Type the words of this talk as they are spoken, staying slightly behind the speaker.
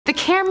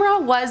camera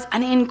was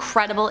an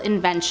incredible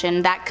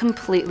invention that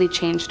completely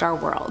changed our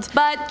world.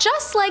 But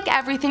just like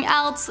everything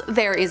else,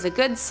 there is a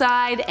good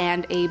side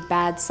and a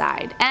bad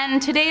side. And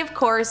today, of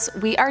course,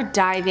 we are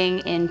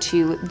diving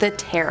into the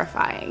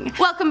terrifying.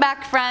 Welcome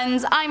back,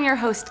 friends. I'm your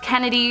host,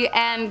 Kennedy,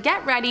 and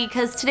get ready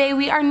because today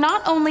we are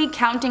not only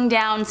counting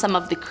down some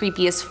of the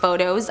creepiest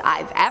photos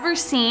I've ever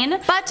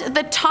seen, but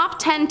the top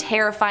 10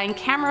 terrifying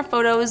camera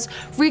photos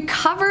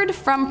recovered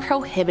from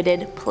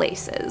prohibited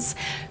places.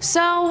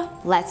 So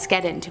let's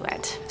get into it.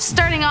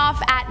 Starting off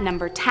at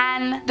number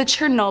 10, the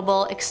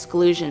Chernobyl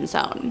exclusion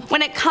zone.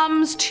 When it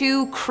comes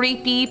to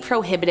creepy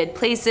prohibited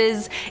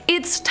places,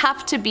 it's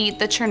tough to beat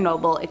the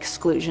Chernobyl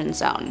exclusion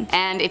zone.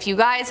 And if you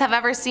guys have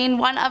ever seen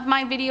one of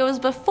my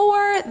videos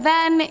before,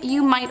 then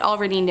you might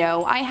already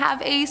know I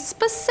have a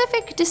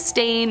specific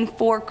disdain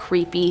for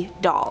creepy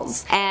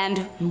dolls.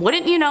 And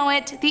wouldn't you know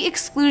it, the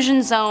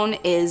exclusion zone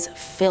is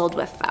filled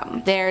with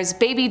them. There's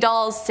baby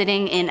dolls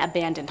sitting in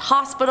abandoned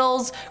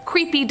hospitals,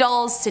 creepy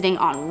dolls sitting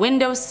on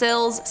windowsills,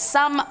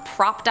 some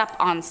propped up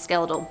on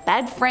skeletal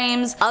bed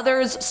frames,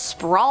 others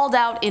sprawled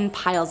out in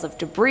piles of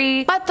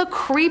debris. But the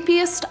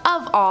creepiest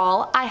of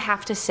all, I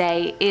have to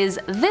say, is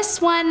this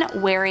one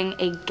wearing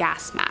a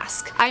gas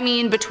mask. I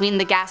mean, between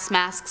the gas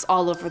masks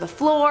all over the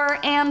floor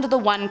and the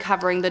one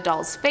covering the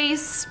doll's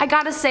face, I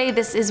gotta say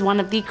this is one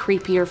of the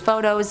creepier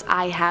photos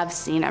I have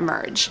seen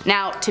emerge.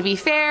 Now, to be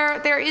fair,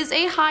 there is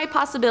a high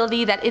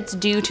possibility that it's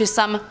due to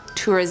some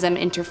tourism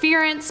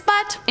interference,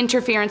 but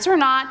interference or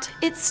not,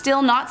 it's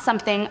still not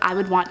something I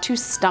would want to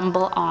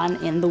stumble on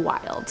in the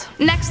wild.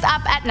 Next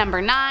up at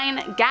number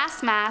 9,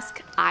 Gas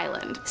Mask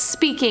Island.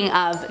 Speaking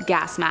of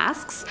gas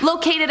masks,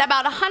 located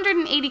about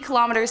 180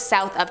 kilometers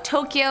south of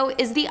Tokyo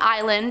is the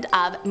island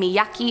of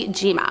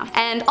Miyagi-jima.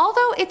 And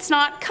although it's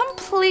not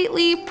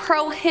completely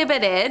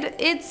prohibited,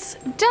 it's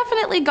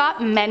definitely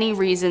got many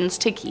reasons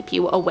to keep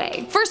you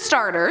away. For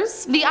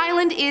starters, the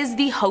island is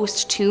the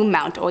host to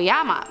Mount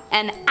Oyama,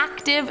 an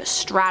active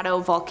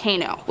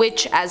stratovolcano,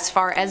 which as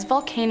far as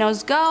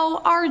volcanoes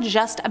go are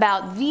just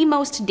about the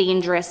most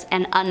dangerous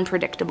and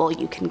unpredictable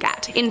you can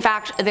get. In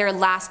fact, their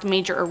last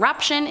major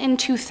eruption in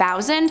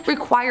 2000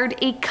 required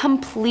a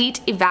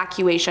complete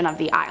evacuation of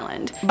the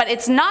island. But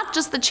it's not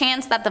just the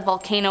chance that the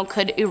volcano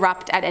could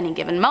erupt at any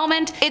given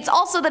moment, it's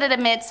also that it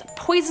emits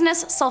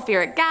poisonous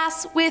sulfuric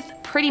gas with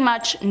pretty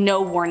much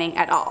no warning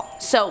at all.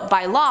 So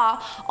by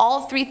law,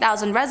 all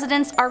 3,000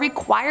 residents are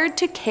required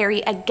to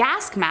carry a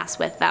gas mask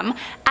with them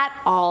at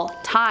all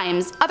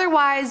times,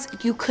 otherwise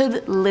you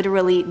could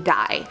literally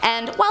die.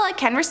 And while I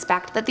can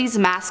respect that these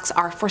masks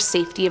are for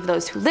safety of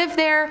those who live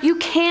there, you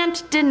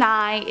can't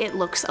deny it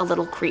looks a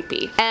little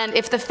creepy. And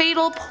if the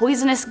fatal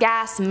poisonous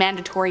gas,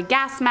 mandatory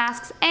gas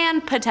masks,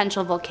 and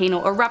potential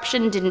volcano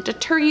eruption didn't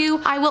deter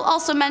you, I will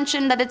also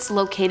mention that it's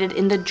located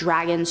in the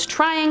Dragon's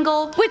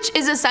Triangle, which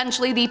is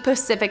essentially the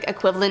Pacific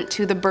equivalent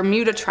to the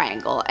Bermuda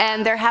Triangle,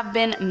 and there have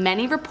been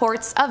many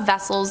reports of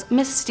vessels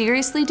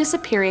mysteriously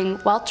disappearing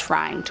while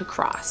trying to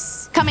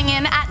cross. Coming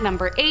in at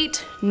number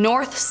 8,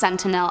 North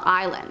Sentinel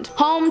Island.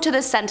 Home to the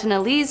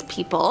Sentinelese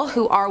people,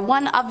 who are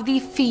one of the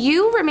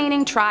few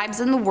remaining tribes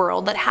in the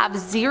world that have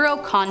zero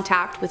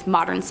contact with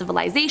modern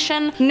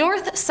civilization,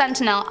 North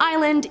Sentinel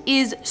Island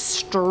is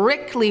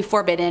strictly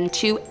forbidden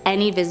to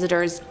any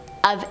visitors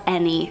of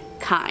any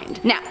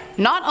kind. Now,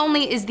 not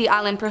only is the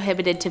island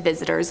prohibited to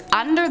visitors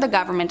under the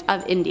government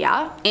of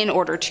India in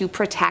order to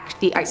protect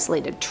the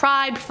isolated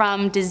tribe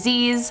from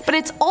disease, but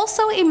it's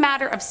also a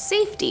matter of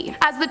safety,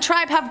 as the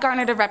tribe have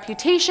garnered a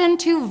reputation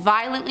to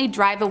violently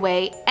drive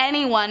away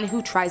anyone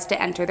who tries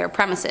to enter their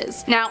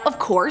premises. Now, of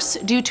course,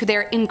 due to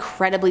their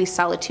incredibly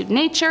solitude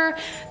nature,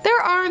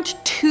 there aren't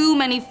too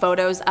many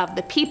photos of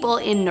the people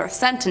in North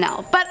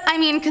Sentinel, but I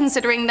mean,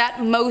 considering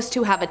that most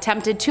who have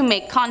attempted to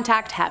make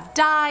contact have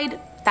died,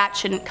 that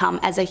shouldn't come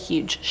as a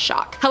huge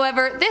shock.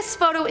 However, this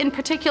photo in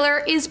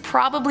particular is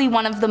probably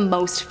one of the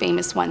most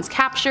famous ones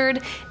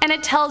captured, and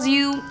it tells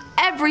you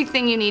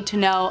everything you need to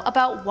know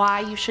about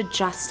why you should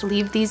just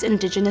leave these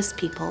indigenous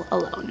people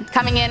alone.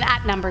 Coming in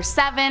at number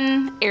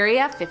 7,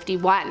 Area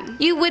 51.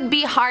 You would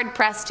be hard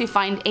pressed to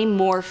find a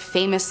more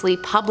famously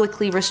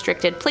publicly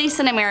restricted place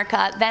in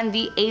America than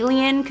the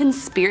alien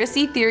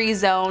conspiracy theory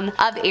zone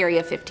of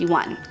Area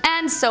 51.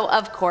 And so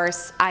of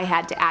course I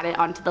had to add it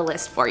onto the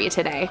list for you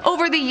today.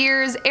 Over the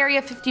years,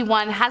 Area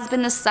 51 has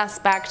been the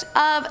suspect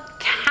of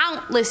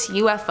countless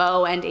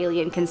UFO and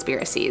alien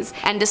conspiracies,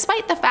 and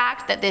despite the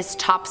fact that this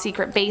top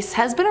secret base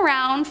has been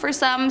around for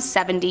some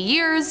 70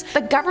 years,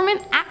 the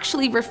government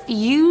actually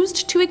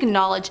refused to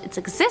acknowledge its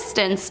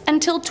existence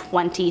until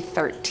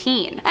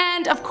 2013.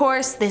 And of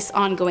course, this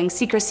ongoing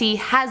secrecy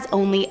has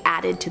only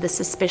added to the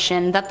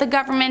suspicion that the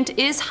government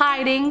is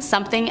hiding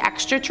something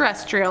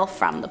extraterrestrial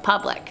from the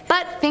public.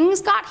 But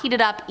things got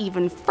heated up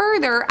even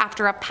further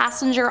after a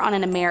passenger on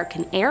an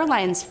American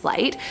Airlines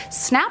flight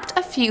snapped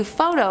a few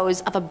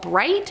photos of a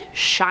bright,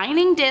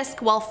 shining disc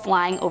while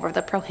flying over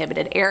the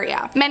prohibited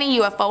area. Many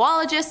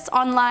UFOologists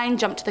online online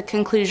jumped to the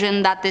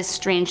conclusion that this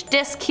strange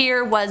disc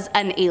here was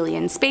an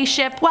alien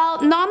spaceship,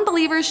 while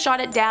non-believers shot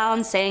it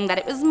down, saying that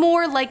it was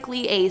more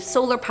likely a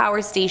solar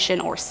power station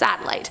or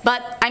satellite.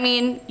 But I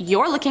mean,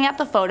 you're looking at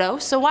the photo,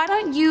 so why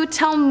don't you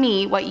tell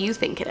me what you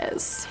think it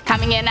is?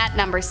 Coming in at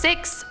number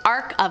 6,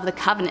 Ark of the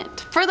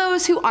Covenant. For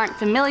those who aren't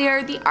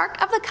familiar, the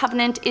Ark of the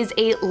Covenant is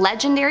a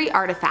legendary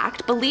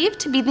artifact believed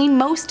to be the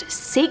most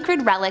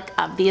sacred relic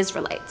of the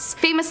Israelites.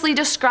 Famously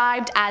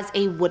described as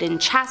a wooden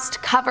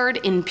chest covered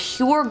in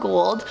pure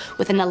gold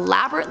with an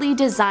elaborately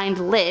designed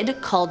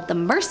lid called the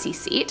mercy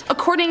seat,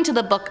 according to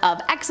the book of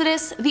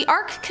Exodus, the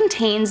Ark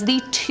contains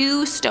the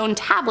 2 stone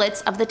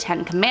tablets of the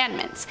 10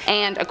 Commandments,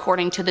 and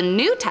according to the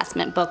New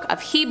Testament book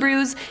of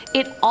Hebrews,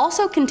 it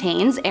also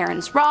contains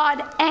Aaron's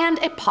rod and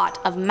a pot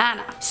of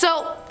manna.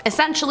 So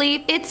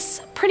essentially,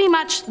 it's pretty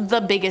much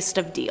the biggest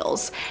of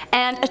deals,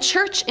 and a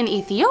church in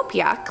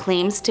Ethiopia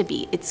claims to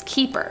be its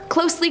keeper.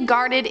 Closely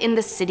guarded in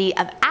the city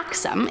of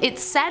Axum,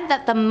 it's said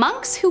that the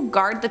monks who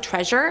guard the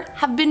treasure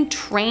have been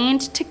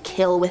trained to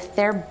kill with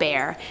their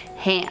bare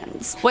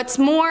hands. What's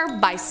more,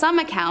 by some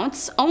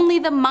accounts, only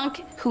the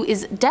monk who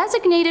is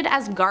designated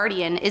as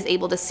guardian is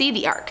able to see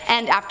the Ark,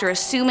 and after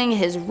assuming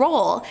his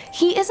role,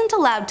 he isn't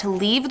allowed to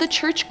leave the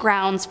church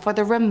grounds for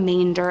the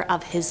remainder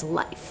of his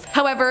life.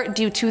 However,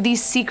 due to the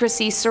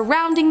secrecy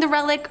surrounding the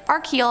relic,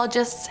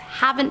 archaeologists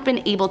haven't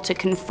been able to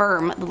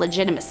confirm the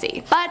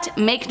legitimacy. But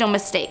make no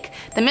mistake,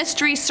 the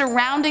mystery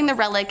surrounding the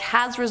relic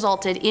has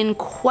resulted in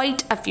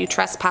quite a few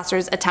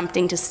trespassers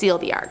attempting to steal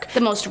the Ark,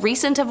 the most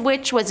recent of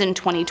which was in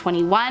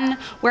 2021,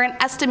 where an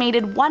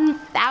estimated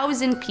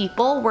 1,000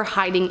 people were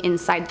hiding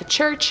inside the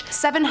church,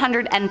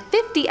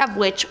 750 of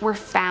which were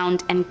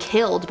found and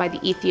killed by the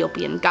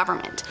Ethiopian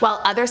government,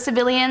 while other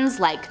civilians,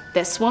 like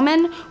this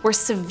woman, were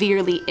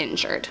severely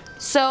injured.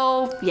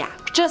 So yeah,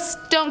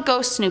 just don't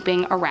go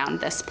snooping around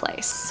this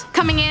place.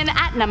 Coming in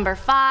at number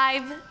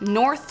 5,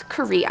 North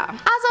Korea.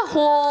 As a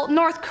whole,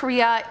 North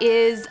Korea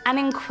is an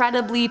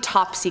incredibly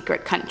top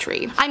secret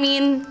country. I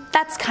mean,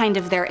 that's kind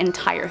of their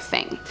entire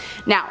thing.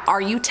 Now,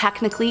 are you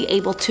technically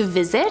able to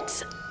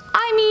visit?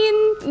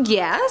 I mean,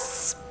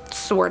 yes,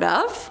 sort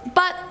of,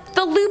 but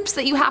the loops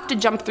that you have to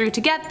jump through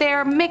to get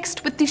there,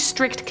 mixed with the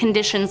strict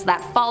conditions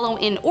that follow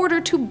in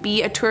order to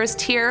be a tourist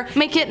here,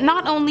 make it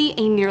not only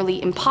a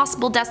nearly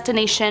impossible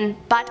destination,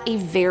 but a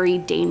very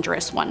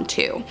dangerous one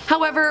too.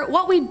 However,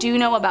 what we do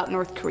know about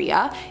North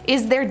Korea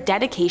is their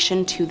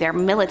dedication to their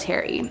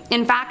military.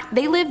 In fact,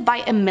 they live by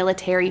a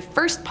military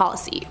first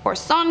policy, or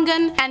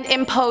Songun, and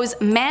impose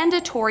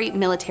mandatory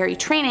military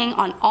training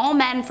on all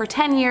men for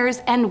 10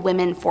 years and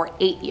women for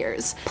 8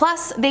 years.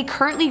 Plus, they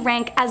currently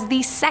rank as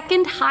the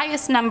second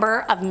highest number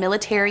of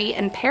military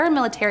and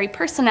paramilitary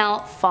personnel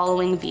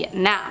following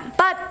Vietnam.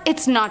 But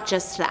it's not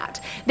just that.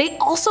 They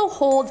also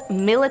hold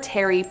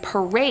military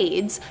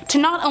parades to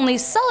not only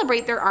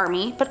celebrate their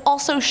army, but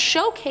also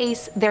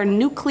showcase their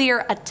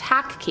nuclear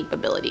attack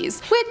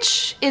capabilities,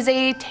 which is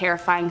a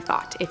terrifying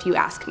thought if you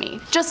ask me.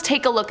 Just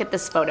take a look at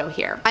this photo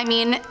here. I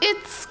mean,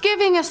 it's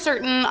giving a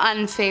certain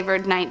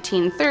unfavored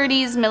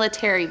 1930s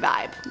military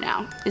vibe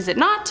now, is it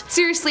not?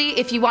 Seriously,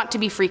 if you want to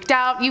be freaked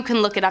out, you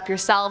can look it up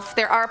yourself.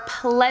 There are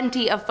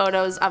plenty of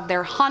photos of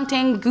their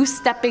haunting,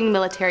 goose-stepping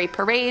military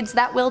parades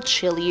that will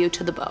chill you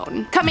to the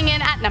bone. Coming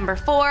in at number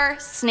 4,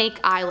 Snake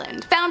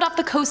Island. Found off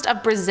the coast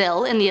of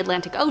Brazil in the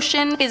Atlantic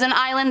Ocean, is an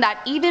island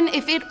that even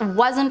if it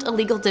wasn't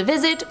illegal to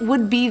visit,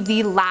 would be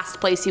the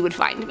last place you would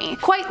find me.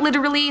 Quite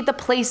literally the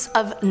place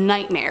of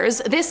nightmares,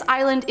 this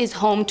island is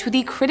home to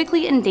the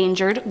critically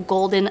endangered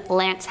golden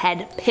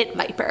lancehead pit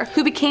viper,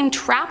 who became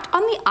trapped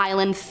on the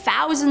island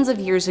thousands of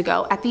years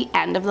ago at the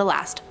end of the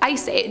last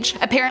ice age.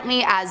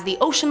 Apparently, as the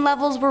ocean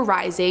levels were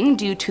rising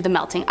due to the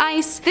melting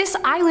ice, this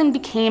island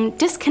became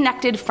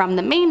disconnected from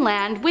the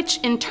mainland, which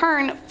in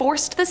turn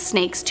forced the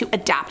snakes to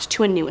adapt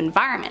to a new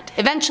environment,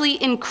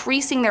 eventually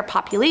increasing their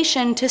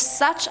population to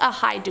such a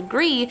high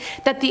degree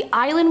that the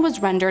island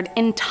was rendered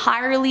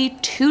entirely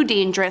too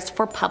dangerous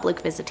for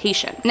public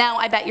visitation. Now,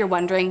 I bet you're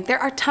wondering, there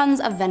are tons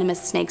of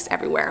venomous snakes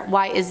everywhere.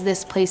 Why is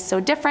this place so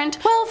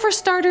different? Well, for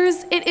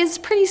starters, it is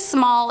pretty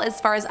small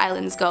as far as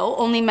islands go,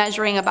 only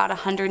measuring about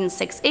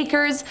 106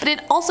 acres, but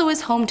it also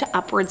is home to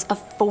upwards of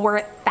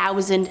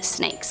 4,000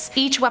 snakes,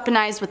 each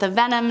weaponized with a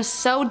venom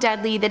so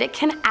deadly that it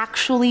can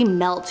actually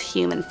melt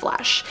human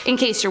flesh. In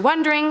case you're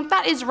wondering,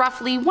 that is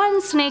roughly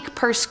 1 snake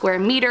per square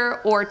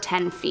meter or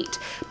 10 feet.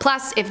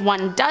 Plus, if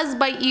one does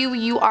bite you,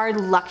 you are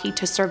lucky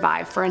to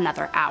survive for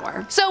another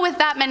hour. So with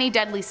that many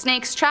deadly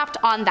snakes trapped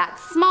on that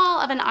small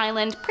of an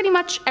island, pretty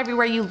much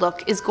everywhere you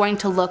look is going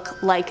to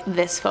look like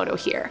this photo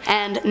here.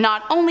 And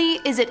not only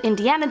is it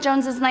Indiana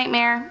Jones's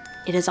nightmare,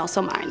 it is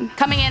also mine.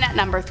 Coming in at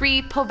number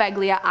 3,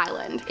 Poveglia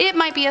Island. It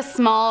might be a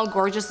small,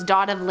 gorgeous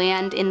dot of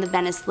land in the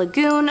Venice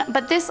Lagoon,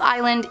 but this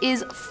island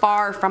is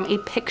far from a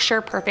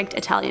picture-perfect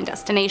Italian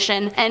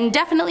destination, and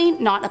definitely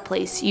not a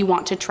place you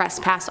want to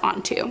trespass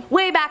onto.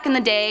 Way back in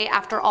the day,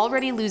 after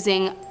already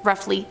losing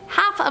roughly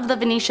half of the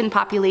Venetian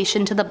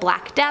population to the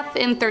Black Death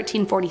in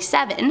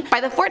 1347,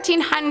 by the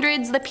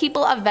 1400s the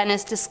people of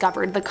Venice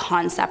discovered the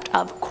concept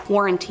of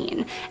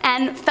quarantine,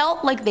 and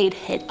felt like they'd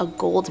hit a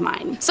gold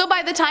mine. So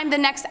by the time the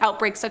next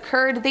outbreaks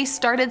occurred, they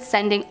started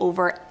sending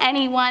over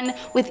anyone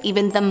with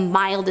even the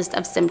mildest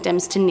of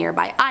symptoms to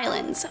nearby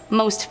islands,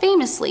 most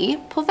famously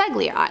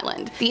Poveglia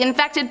Island. The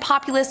infected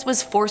populace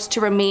was forced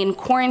to remain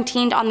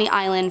quarantined on the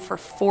island for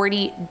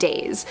 40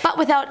 days. But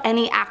without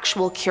any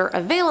actual cure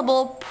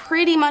available,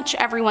 pretty much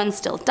everyone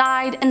still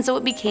died, and so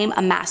it became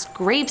a mass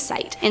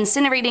gravesite,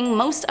 incinerating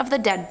most of the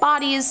dead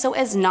bodies so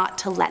as not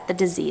to let the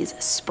disease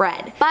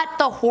spread. But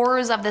the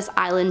horrors of this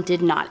island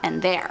did not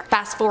end there.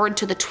 Fast forward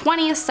to the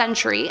 20th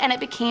century and it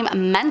became a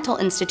mental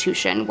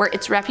institution where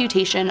its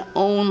reputation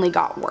only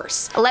got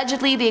worse.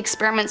 Allegedly, the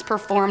experiments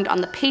performed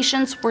on the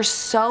patients were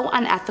so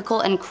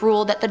unethical and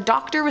cruel that the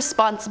doctor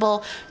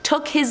responsible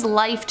took his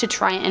life to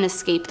try and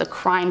escape the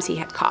crimes he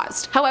had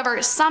caused.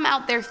 However, some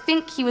out there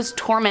think he was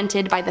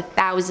tormented by the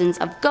thousands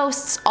of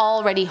ghosts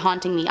already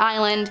haunting the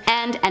island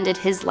and ended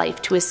his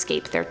life to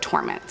escape their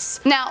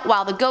torments. Now,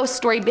 while the ghost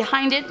story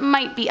behind it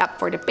might be up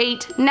for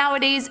debate,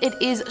 nowadays it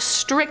is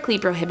strictly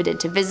prohibited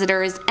to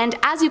visitors, and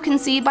as you can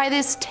see by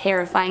this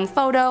terrifying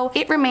photo,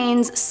 it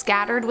remains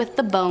scattered with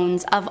the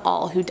bones of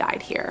all who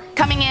died here.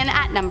 Coming in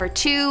at number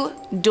 2,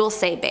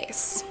 Dulce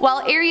Base.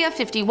 While Area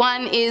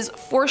 51 is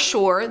for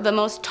sure the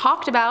most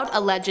talked about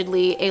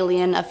allegedly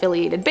alien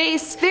affiliated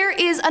base, there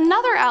is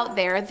another out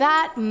there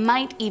that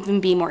might even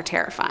be more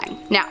terrifying.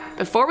 Now,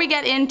 before we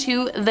get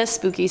into the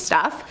spooky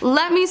stuff,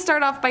 let me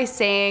start off by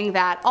saying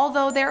that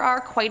although there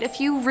are quite a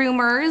few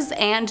rumors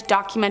and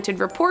documented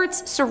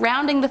reports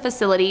surrounding the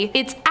facility,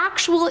 its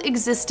actual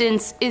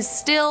existence is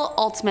still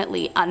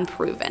ultimately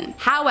unproven.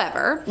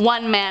 However,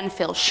 one man,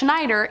 Phil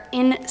Schneider,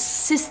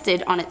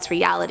 insisted on its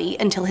reality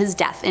until his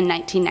death in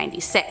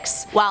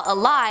 1996. While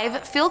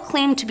alive, Phil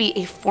claimed to be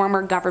a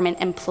former government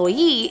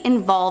employee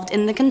involved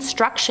in the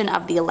construction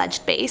of the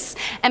alleged base,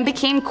 and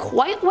became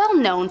quite well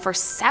known for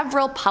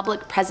several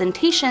public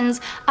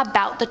presentations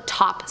about the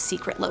top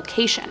secret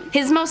location.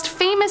 His most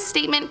famous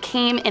statement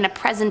came in a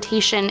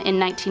presentation in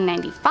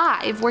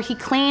 1995 where he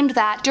claimed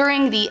that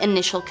during the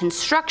initial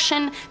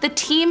construction, the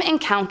team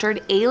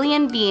encountered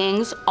alien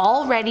beings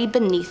already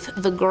beneath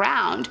the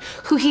ground,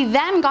 who he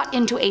then got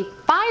into a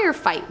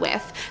firefight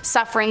with,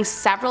 suffering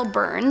several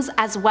burns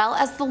as well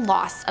as the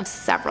loss of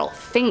several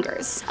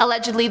fingers.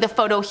 Allegedly, the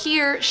photo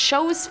here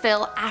shows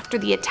Phil after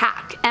the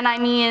attack, and I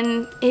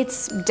mean,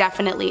 it's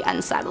definitely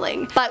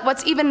unsettling. But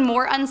what's even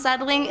more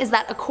unsettling is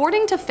that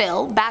according to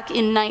Phil, back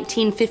in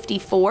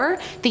 1954,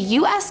 the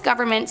US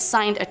government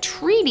signed a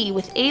treaty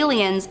with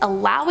aliens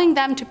allowing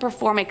them to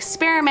perform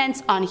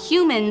experiments on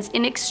humans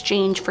in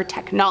exchange for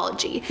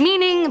technology,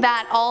 meaning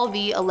that all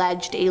the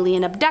alleged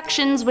alien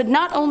abductions would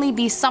not only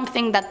be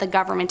something that the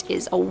government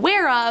is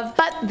aware of,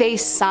 but they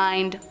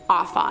signed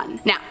off on.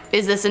 Now,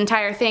 is this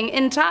entire thing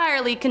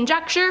entirely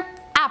conjecture?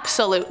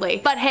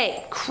 Absolutely. But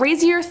hey,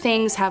 crazier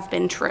things have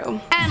been true.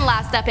 And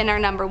last up in our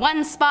number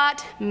 1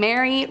 spot,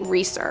 Mary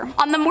Reeser.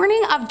 On the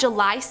morning of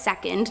July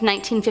 2nd,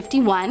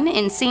 1951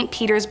 in St.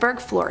 Petersburg,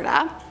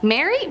 Florida,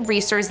 Mary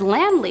Reeser's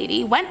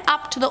landlady went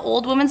up to the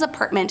old woman's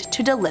apartment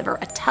to deliver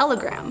a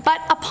telegram. But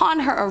upon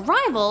her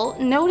arrival,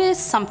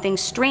 noticed something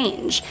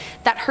strange,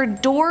 that her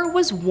door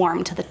was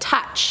warm to the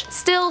touch.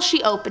 Still,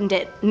 she opened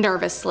it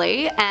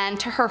nervously, and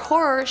to her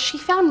horror, she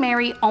found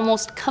Mary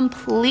almost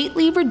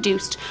completely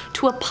reduced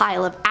to a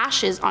pile of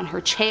ashes on her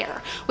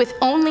chair, with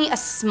only a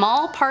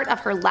small part of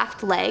her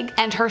left leg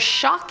and her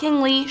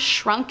shockingly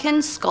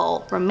shrunken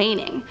skull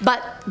remaining.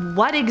 But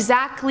what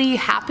exactly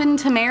happened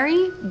to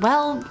Mary?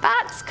 Well,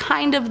 that's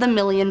kind of the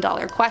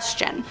million-dollar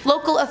question.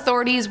 Local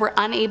authorities were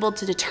unable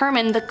to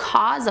determine the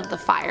cause of the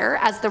fire,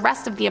 as the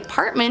rest of the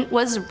apartment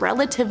was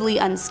relatively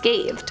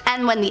unscathed.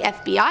 And when the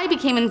FBI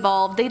became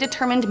involved, they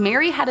determined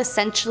Mary had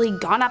essentially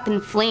gone up in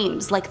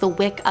flames like the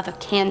wick of a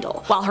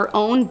candle, while her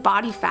own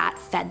body fat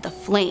fed the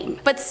flame.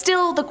 But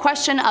still, the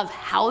question of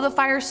how the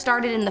fire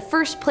started in the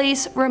first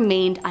place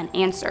remained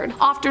unanswered.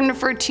 Often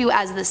referred to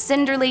as the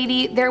Cinder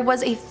Lady, there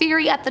was a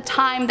theory at the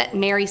time that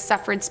Mary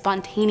suffered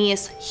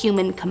spontaneous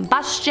human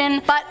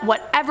combustion, but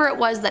whatever it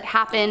was that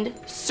happened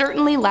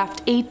certainly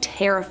left a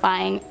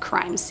terrifying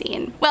crime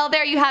scene. Well,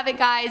 there you have it,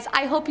 guys.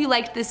 I hope you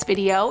liked this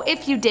video.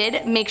 If you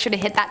did, make sure to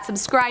hit that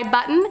subscribe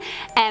button,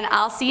 and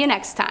I'll see you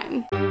next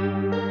time.